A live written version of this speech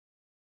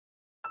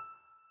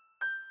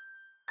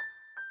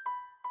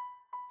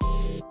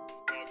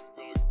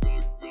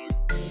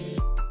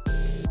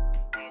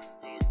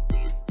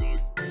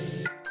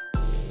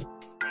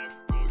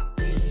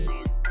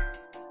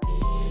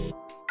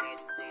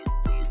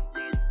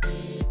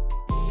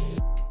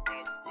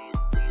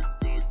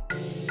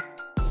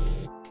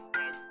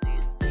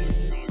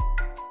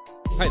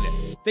Hi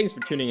there. Thanks for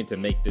tuning in to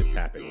Make This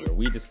Happen, where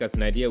we discuss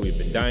an idea we've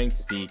been dying to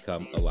see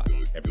come alive.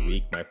 Every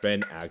week, my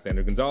friend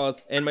Alexander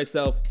Gonzalez and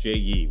myself, Jay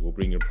Yee, will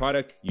bring you a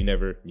product you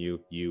never knew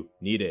you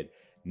needed.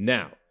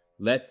 Now,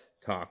 let's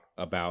talk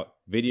about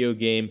video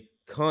game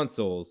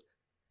consoles,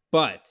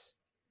 but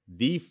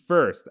the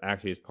first,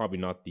 actually it's probably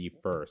not the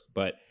first,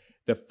 but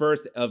the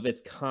first of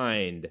its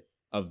kind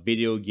of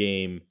video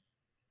game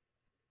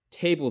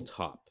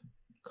tabletop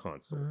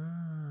console.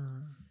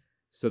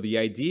 So the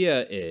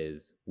idea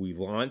is we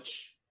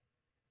launch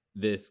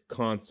this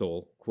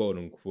console, quote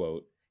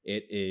unquote.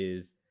 It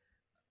is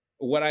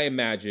what I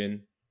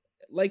imagine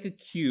like a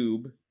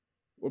cube,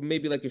 or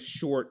maybe like a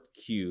short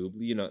cube,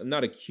 you know,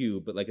 not a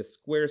cube, but like a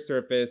square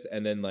surface,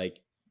 and then like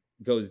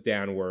goes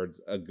downwards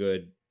a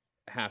good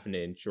half an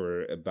inch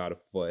or about a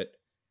foot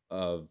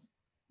of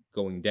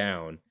going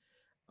down.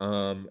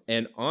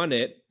 And on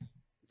it,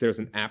 there's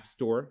an app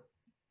store.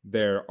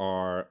 There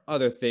are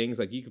other things,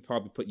 like you could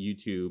probably put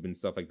YouTube and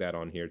stuff like that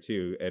on here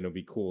too, and it'll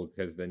be cool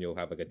because then you'll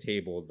have like a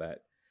table that,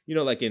 you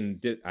know, like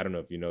I don't know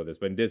if you know this,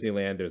 but in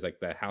Disneyland there's like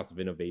the House of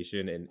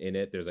Innovation, and in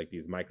it there's like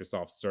these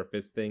Microsoft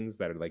Surface things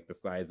that are like the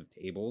size of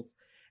tables,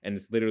 and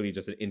it's literally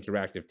just an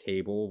interactive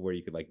table where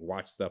you could like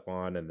watch stuff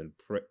on and then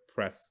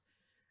press,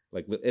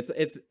 like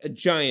it's a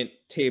giant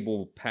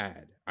table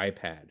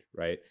iPad,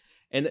 right?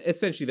 And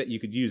essentially that you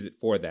could use it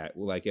for that.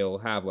 Like it'll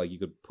have like, you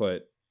could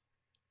put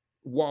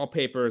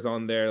wallpapers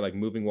on there, like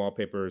moving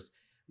wallpapers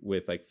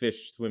with like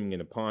fish swimming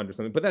in a pond or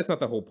something, but that's not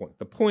the whole point.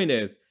 The point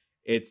is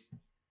it's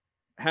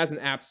has an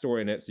app store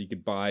in it, so you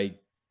could buy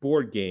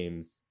board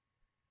games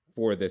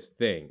for this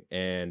thing.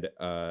 And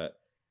I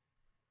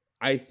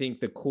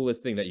think the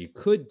coolest thing that you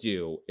could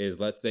do is,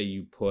 let's say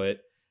you put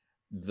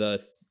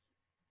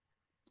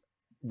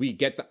we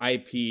get the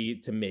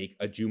IP to make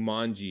a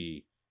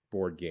Jumanji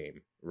board game,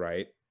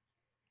 right?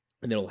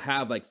 And it'll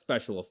have like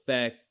special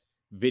effects,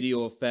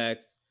 video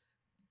effects,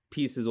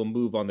 pieces will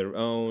move on their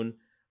own.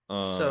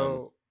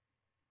 So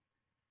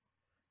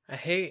I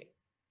hate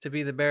to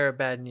be the bearer of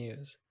bad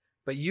news,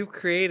 but you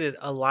created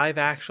a live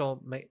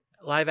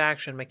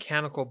action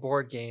mechanical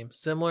board game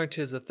similar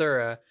to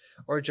Zathura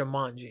or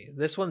Jumanji.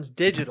 This one's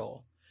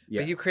digital,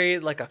 but you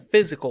created like a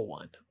physical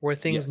one where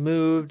things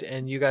moved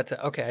and you got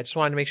to, okay, I just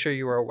wanted to make sure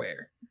you were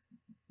aware.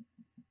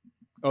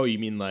 Oh, you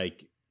mean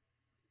like,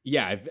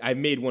 yeah, I've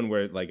made one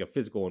where like a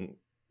physical one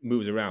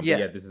moves around. Yeah.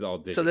 But yeah, this is all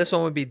digital. So this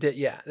one would be,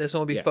 this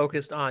one would be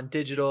focused on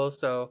digital.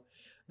 So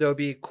there will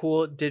be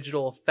cool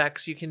digital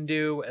effects you can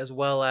do, as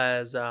well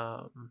as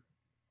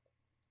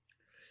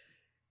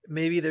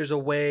maybe there's a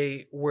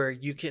way where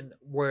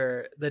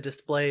where the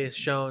display is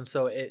shown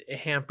so it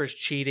hampers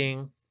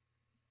cheating.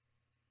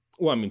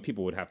 Well, I mean,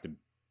 people would have to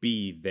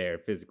be there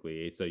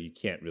physically, so you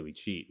can't really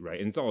cheat, right?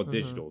 And it's all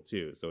digital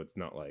too, so it's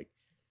not like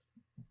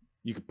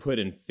you could put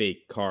in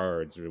fake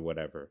cards or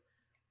whatever.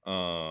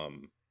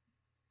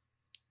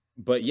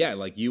 But yeah,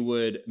 like you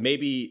would,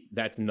 maybe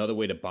that's another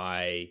way to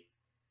buy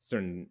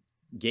certain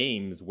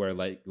games where,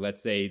 like,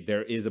 let's say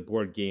there is a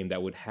board game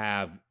that would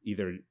have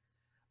either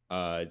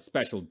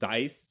special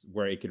dice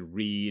where it could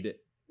read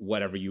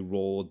whatever you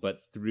rolled,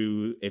 but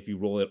if you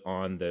roll it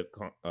on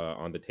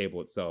the table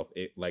itself,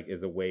 it like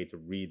is a way to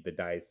read the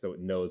dice so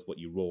it knows what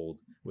you rolled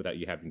without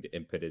you having to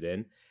input it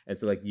in. And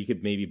so like you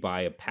could maybe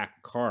buy a pack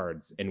of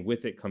cards, and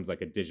with it comes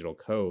like a digital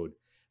code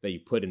that you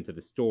put into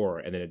the store,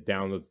 and then it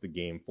downloads the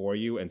game for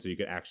you. And so you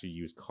could actually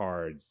use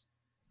cards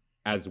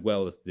as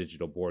well as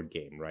digital board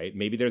game, right?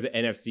 Maybe there's an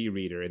NFC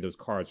reader, and those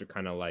cards are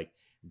kind of like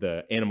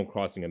the Animal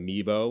Crossing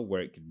amiibo, where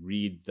it could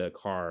read the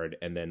card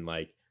and then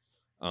like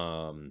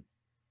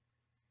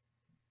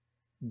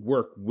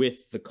work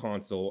with the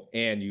console,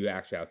 and you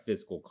actually have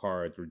physical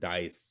cards or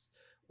dice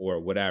or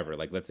whatever.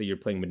 Like let's say you're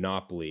playing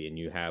Monopoly and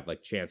you have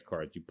like chance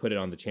cards, you put it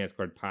on the chance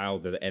card pile,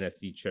 there's the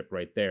NFC chip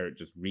right there, it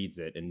just reads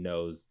it and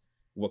knows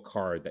what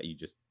card that you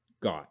just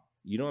got.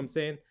 You know what I'm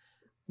saying?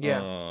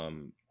 Yeah.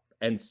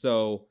 And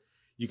so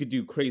you could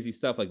do crazy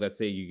stuff. Like let's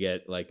say you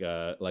get like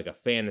a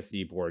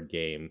fantasy board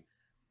game.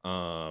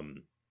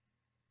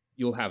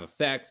 You'll have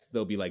effects.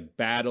 There'll be like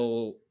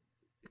battle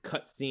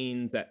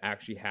cutscenes that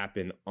actually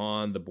happen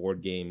on the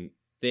board game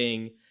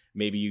thing.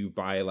 Maybe you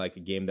buy like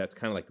a game that's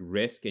kind of like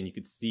Risk, and you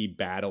could see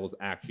battles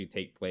actually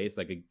take place,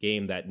 like a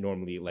game that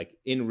normally, like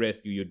in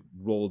Risk, you'd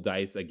roll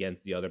dice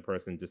against the other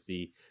person to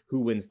see who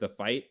wins the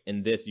fight.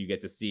 In this, you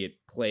get to see it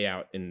play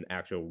out in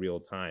actual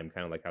real time,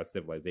 kind of like how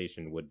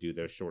Civilization would do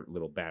their short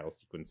little battle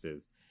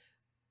sequences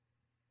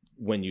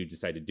when you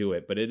decide to do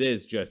it. But it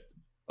is just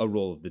a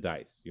roll of the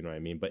dice, you know what I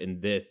mean? But in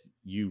this,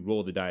 you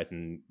roll the dice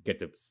and get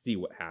to see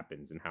what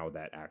happens and how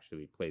that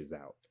actually plays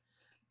out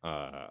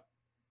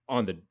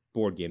on the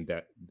board game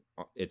that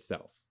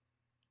itself.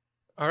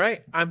 All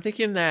right. I'm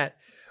thinking that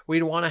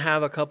we'd want to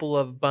have a couple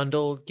of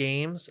bundled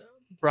games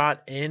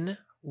brought in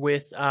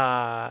with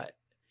the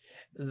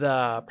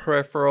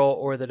peripheral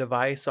or the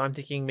device. So I'm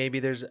thinking maybe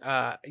there's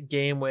a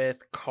game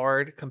with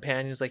card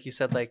companions, like you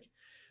said, like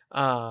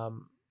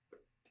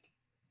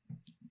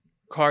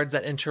cards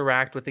that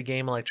interact with the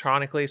game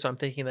electronically. So I'm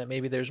thinking that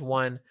maybe there's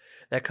one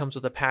that comes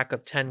with a pack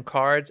of 10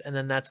 cards, and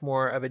then that's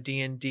more of a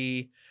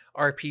D&D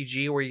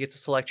RPG where you get to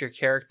select your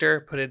character,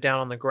 put it down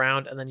on the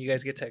ground, and then you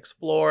guys get to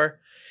explore.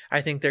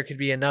 I think there could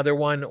be another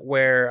one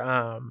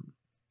where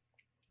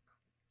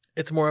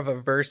it's more of a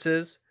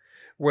versus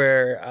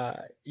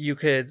where you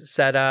could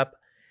set up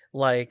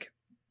like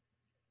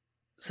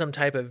some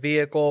type of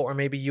vehicle, or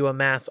maybe you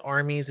amass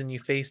armies and you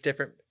face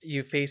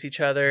each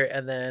other.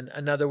 And then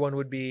another one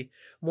would be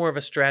more of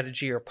a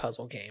strategy or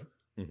puzzle game.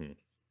 Mm-hmm.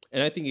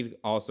 And I think it could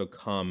also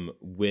come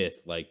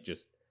with like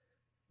just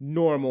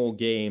normal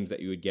games that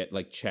you would get,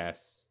 like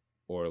chess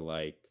or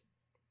like,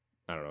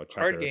 I don't know,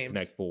 Card checkers, games.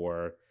 Connect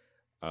Four,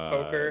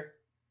 Poker.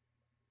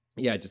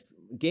 Yeah, just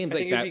games I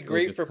like think that. It'd be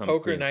great for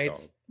poker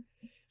nights.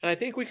 And I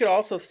think we could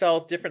also sell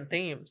different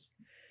themes.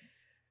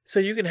 So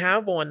you can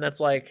have one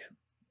that's like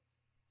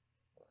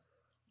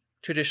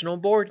traditional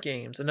board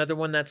games, another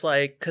one that's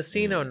like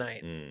casino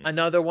night,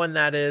 another one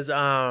that is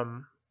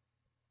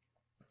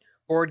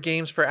board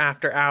games for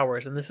after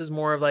hours, and this is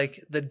more of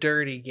like the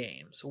dirty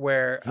games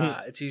where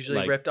it's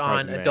usually like riffed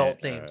on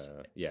adult themes.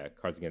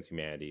 Cards Against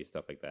Humanity,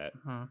 stuff like that.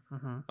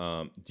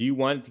 Mm-hmm. Do you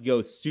want it to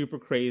go super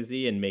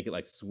crazy and make it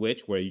like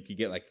Switch, where you could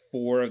get like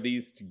 4 of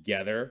these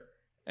together,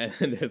 and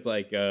there's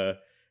like a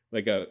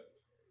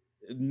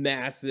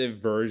massive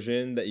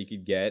version that you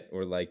could get,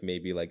 or like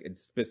maybe like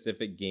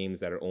specific games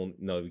that are only,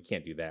 no, we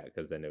can't do that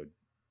because then it would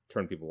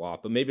turn people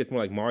off, but maybe it's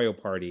more like Mario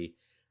Party,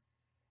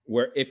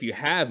 where if you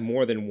have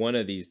more than one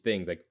of these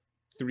things, like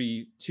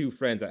 2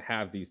 friends that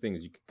have these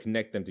things, you can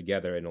connect them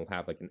together and it'll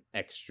have like an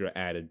extra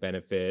added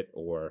benefit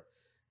or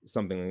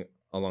something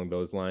along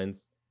those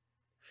lines.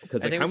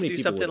 Because like, how many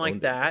people something like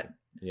that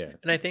thing? Yeah.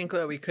 And I think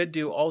what we could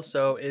do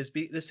also is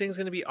this thing's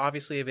going to be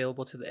obviously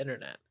available to the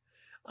internet.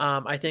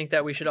 I think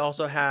that we should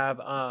also have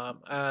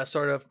a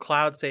sort of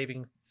cloud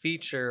saving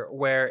feature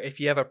where if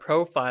you have a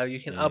profile, you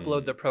can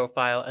upload the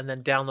profile and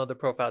then download the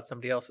profile at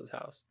somebody else's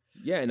house.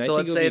 Yeah, and so I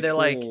think let's say they're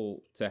cool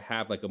like to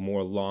have like a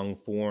more long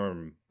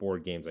form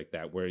board games like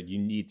that, where you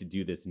need to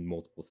do this in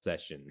multiple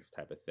sessions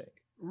type of thing.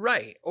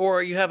 Right.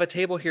 Or you have a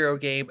Table Hero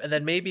game, and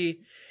then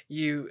maybe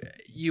you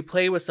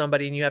play with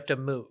somebody and you have to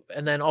move,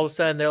 and then all of a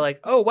sudden they're like,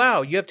 "Oh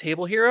wow, you have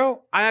Table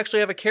Hero? I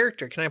actually have a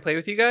character. Can I play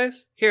with you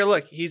guys? Here,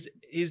 look, he's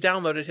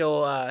downloaded.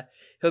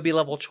 He'll be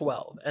level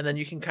 12," and then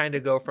you can kind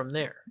of go from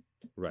there.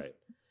 Right.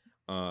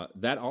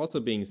 That also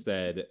being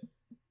said,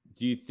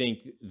 do you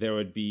think there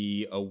would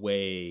be a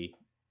way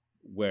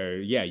where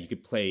you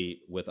could play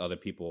with other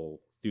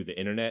people through the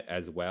internet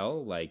as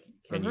well? Like,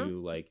 can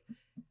you like?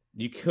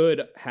 You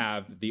could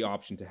have the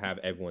option to have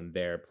everyone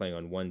there playing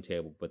on one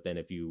table, but then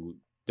if you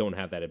don't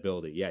have that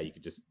ability, you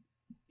could just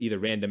either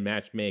random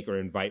matchmake or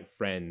invite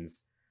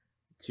friends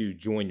to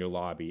join your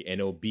lobby,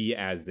 and it'll be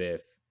as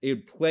if it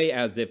would play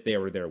as if they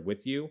were there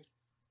with you,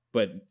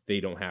 but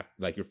they don't have,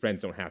 like, your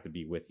friends don't have to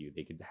be with you.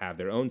 They could have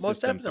their own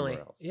system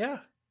somewhere else. Yeah.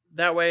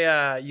 That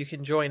way you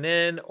can join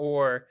in,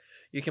 or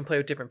you can play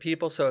with different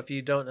people. So if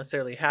you don't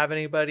necessarily have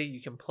anybody,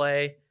 you can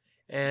play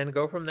and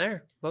go from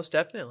there. Most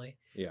definitely.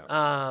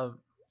 Yeah.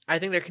 I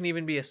think there can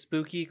even be a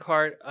spooky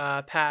card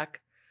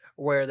pack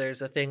where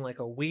there's a thing like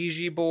a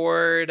Ouija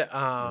board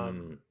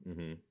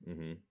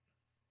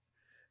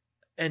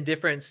and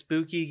different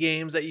spooky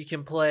games that you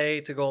can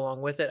play to go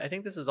along with it. I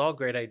think this is all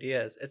great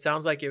ideas. It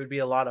sounds like it would be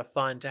a lot of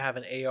fun to have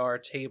an AR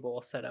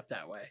table set up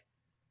that way.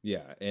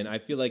 Yeah, and I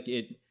feel like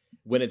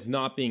when it's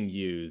not being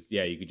used,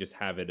 you could just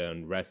have it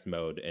on rest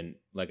mode. And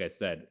like I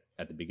said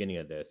at the beginning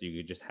of this, you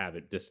could just have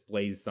it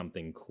display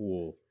something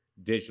cool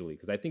digitally,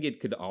 because I think it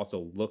could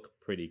also look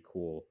pretty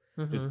cool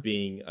just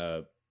being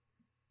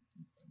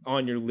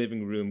on your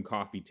living room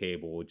coffee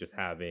table, just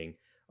having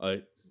a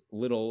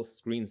little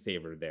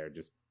screensaver there,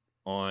 just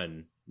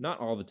on, not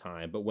all the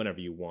time, but whenever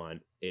you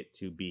want it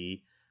to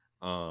be,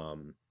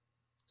 so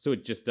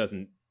it just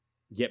doesn't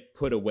get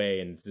put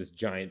away and it's this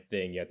giant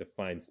thing you have to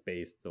find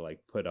space to like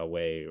put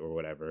away or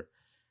whatever.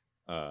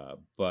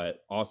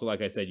 But also,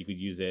 like I said, you could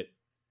use it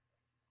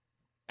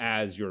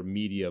as your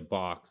media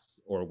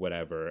box or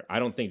whatever. I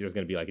don't think there's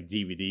going to be like a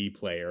DVD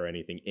player or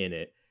anything in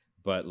it,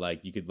 but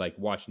like you could like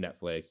watch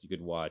Netflix, you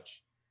could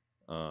watch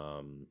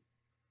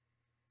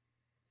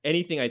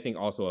anything. I think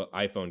also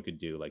an iPhone could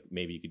do, like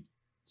maybe you could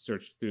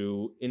search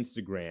through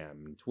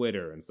Instagram and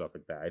Twitter and stuff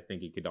like that. I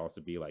think it could also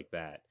be like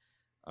that,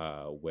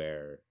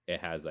 where it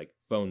has like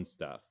phone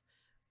stuff.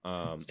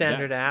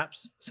 Standard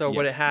apps. So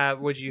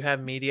would you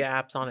have media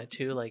apps on it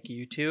too, like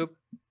YouTube?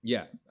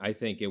 Yeah, I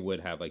think it would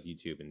have like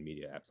YouTube and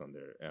media apps on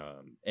there,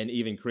 and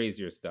even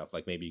crazier stuff.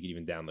 Like maybe you could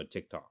even download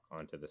TikTok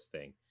onto this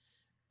thing.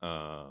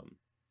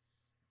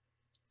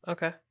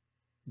 Okay.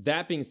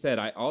 That being said,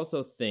 I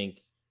also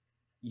think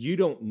you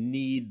don't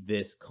need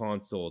this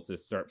console to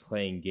start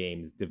playing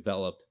games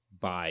developed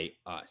by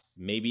us.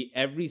 Maybe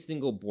every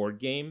single board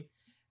game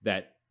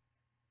that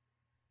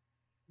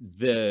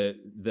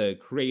the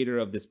creator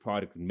of this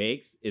product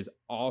makes is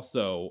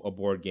also a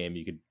board game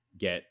you could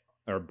get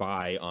or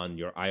buy on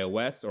your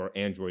iOS or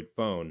Android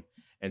phone.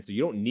 And so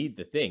you don't need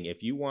the thing.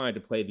 If you wanted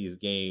to play these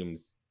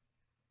games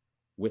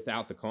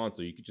without the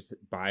console. You could just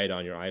buy it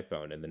on your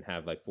iPhone and then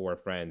have like 4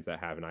 friends that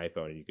have an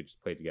iPhone and you could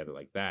just play together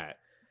like that.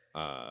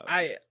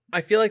 I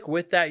feel like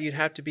with that you'd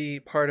have to be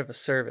part of a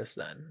service.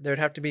 Then there'd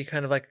have to be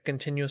kind of like a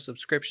continuous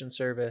subscription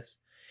service,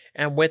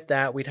 and with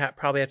that we'd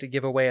probably have to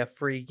give away a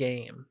free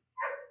game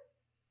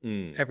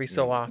every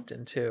so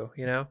often too.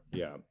 You know?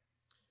 Yeah.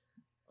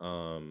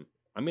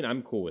 I mean,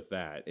 I'm cool with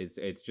that.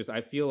 It's just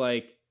I feel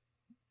like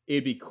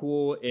it'd be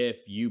cool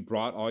if you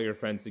brought all your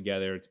friends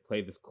together to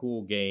play this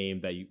cool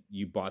game that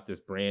you bought this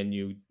brand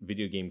new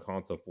video game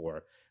console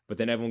for, but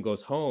then everyone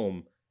goes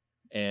home.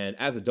 And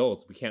as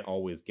adults, we can't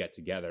always get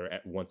together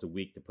at once a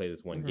week to play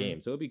this one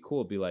game. So it'd be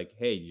cool to be like,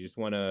 hey, you just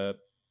want to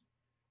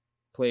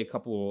play a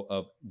couple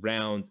of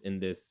rounds in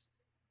this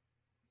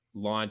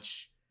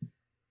launch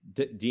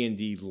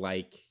D&D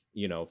like,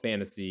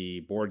 fantasy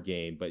board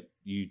game, but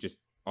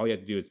all you have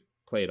to do is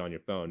play it on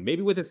your phone.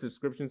 Maybe with a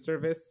subscription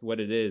service, what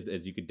it is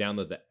you could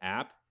download the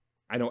app.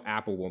 I know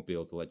Apple won't be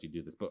able to let you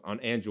do this, but on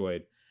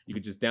Android, you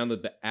could just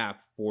download the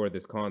app for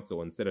this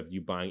console instead of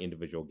you buying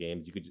individual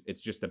games. It's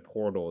just a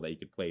portal that you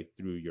could play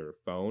through your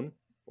phone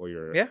or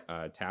your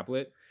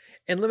tablet.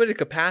 In limited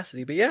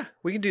capacity, but yeah,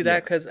 we can do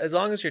that because as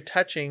long as you're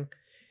touching,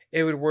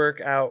 it would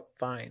work out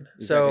fine.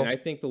 Exactly. So and I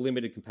think the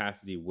limited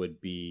capacity would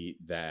be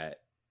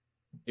that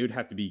it would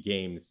have to be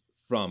games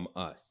from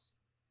us.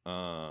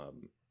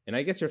 And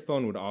I guess your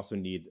phone would also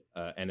need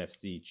an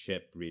NFC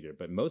chip reader,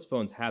 but most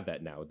phones have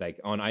that now. Like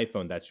on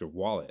iPhone, that's your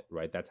wallet,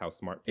 right? That's how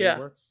Smart Pay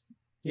works.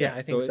 Yeah,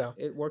 I think so.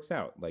 It works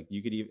out. Like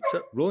you could even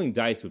rolling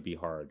dice would be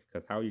hard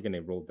because how are you going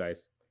to roll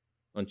dice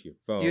onto your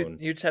phone?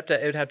 You'd just have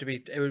to.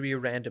 It would be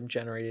random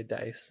generated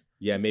dice.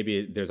 Yeah,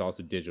 maybe there's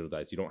also digital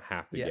dice. You don't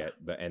have to get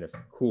the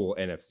cool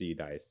NFC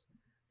dice.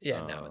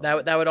 Yeah,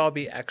 no, that would all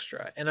be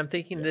extra. And I'm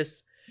thinking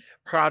this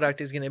product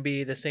is going to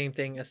be the same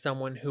thing as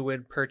someone who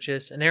would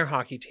purchase an air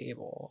hockey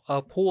table,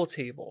 a pool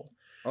table.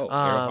 Oh, air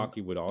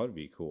hockey would all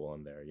be cool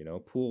on there.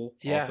 Pool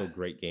also a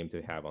great game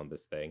to have on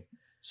this thing.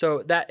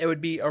 So that it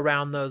would be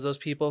around those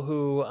people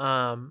who,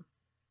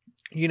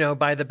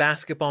 buy the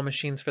basketball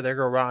machines for their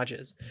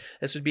garages.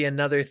 This would be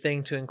another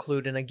thing to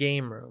include in a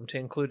game room, to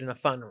include in a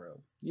fun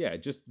room. Yeah,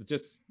 just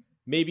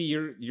maybe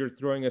you're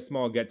throwing a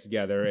small get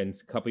together, and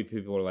a couple of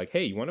people are like,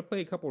 "Hey, you want to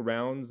play a couple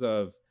rounds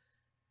of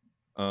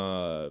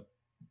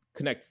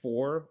Connect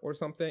 4 or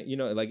something?"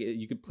 Like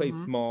you could play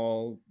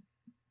small,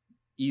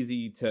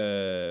 easy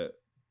to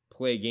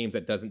play games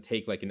that doesn't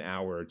take like an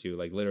hour or two,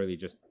 like literally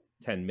just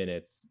 10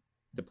 minutes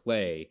to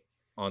play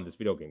on this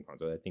video game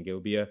console. I think it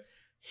would be a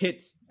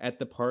hit at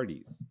the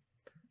parties.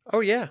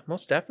 Oh yeah,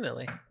 most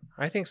definitely.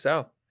 I think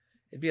so.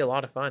 It'd be a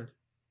lot of fun.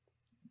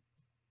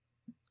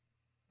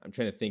 I'm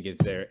trying to think, is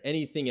there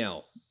anything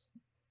else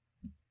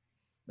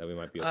that we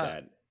might be able to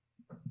add?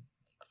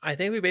 I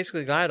think we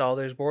basically got it all.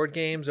 There's board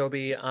games. There'll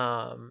be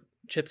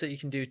chips that you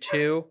can do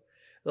too.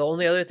 The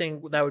only other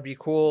thing that would be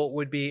cool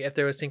would be if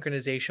there was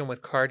synchronization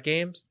with card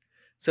games.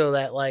 So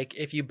that like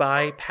if you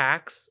buy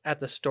packs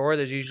at the store,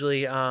 there's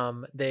usually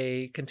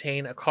they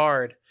contain a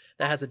card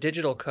that has a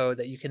digital code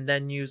that you can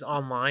then use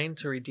online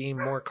to redeem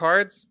more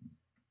cards.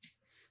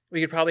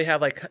 We could probably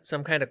have like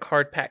some kind of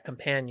card pack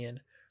companion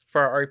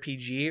for our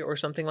RPG or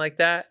something like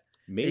that.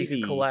 Maybe that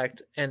you could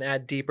collect and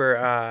add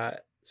deeper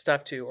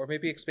stuff to, or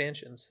maybe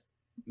expansions.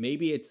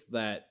 Maybe it's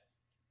that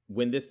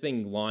when this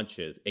thing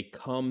launches, it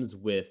comes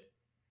with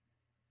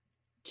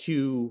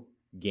 2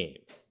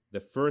 games. The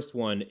first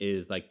one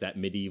is like that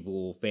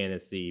medieval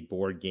fantasy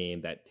board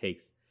game that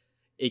takes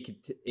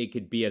it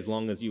could be as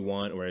long as you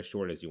want or as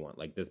short as you want.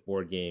 Like this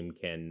board game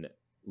can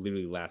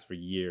literally last for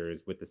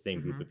years with the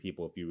same group of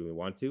people if you really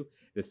want to.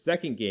 The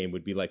second game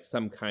would be like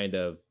some kind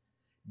of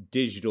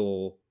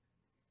digital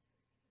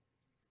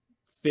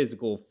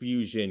physical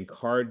fusion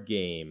card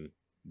game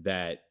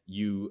that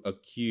you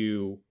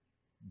accrue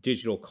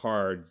digital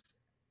cards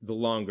the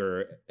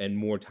longer and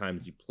more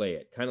times you play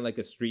it. Kind of like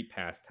a Street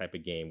Pass type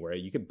of game where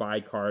you could buy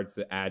cards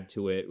to add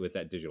to it with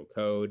that digital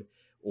code,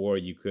 or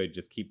you could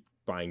just keep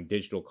buying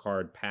digital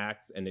card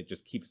packs and it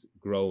just keeps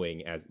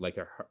growing as like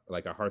a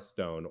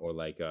Hearthstone or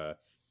like a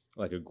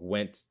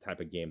Gwent type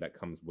of game that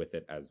comes with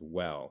it as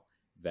well,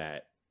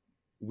 that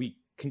we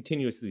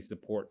continuously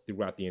support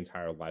throughout the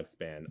entire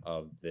lifespan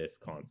of this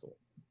console.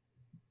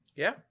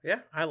 Yeah,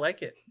 I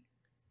like it.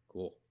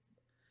 Cool.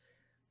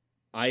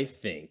 I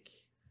think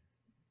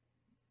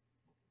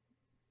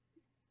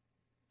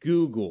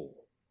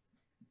Google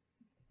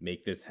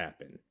make this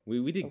happen.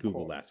 We did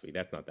Google last week.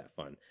 That's not that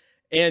fun.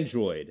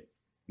 Android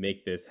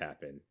make this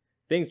happen.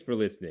 Thanks for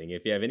listening.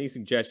 If you have any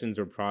suggestions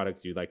or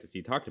products you'd like to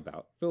see talked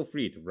about, feel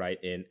free to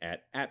write in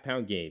at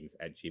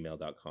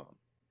 @poundgames@gmail.com.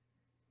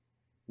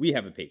 We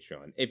have a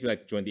Patreon. If you'd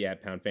like to join the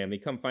 @pound family,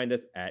 come find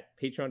us at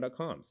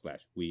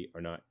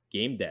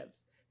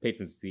patreon.com/wearenotgamedevs.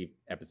 Patrons receive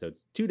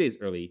episodes 2 days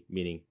early,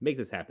 meaning make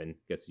this happen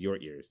gets to your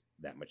ears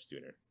that much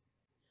sooner.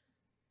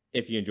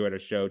 If you enjoyed our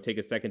show, take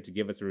a second to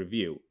give us a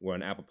review. We're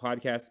on Apple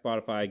Podcasts,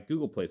 Spotify,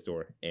 Google Play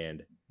Store,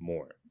 and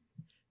more.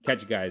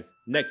 Catch you guys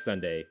next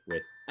Sunday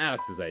with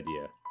Alex's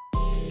idea.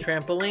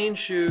 Trampoline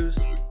shoes.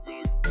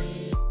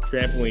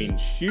 Trampoline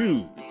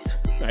shoes.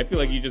 I feel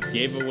like you just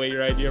gave away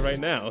your idea right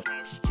now.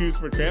 Shoes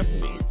for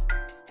trampolines.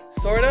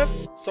 Sort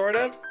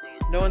of.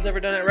 No one's ever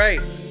done it right.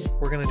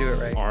 We're gonna do it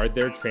right. Are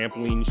there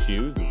trampoline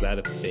shoes? Is that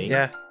a thing?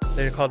 Yeah,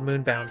 they're called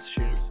moon bounce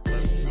shoes.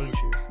 Moon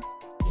shoes.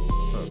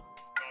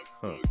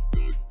 Huh.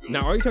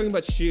 Now, are you talking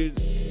about shoes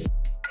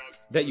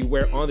that you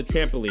wear on the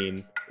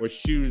trampoline or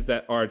shoes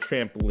that are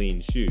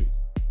trampoline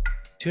shoes?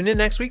 Tune in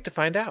next week to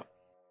find out.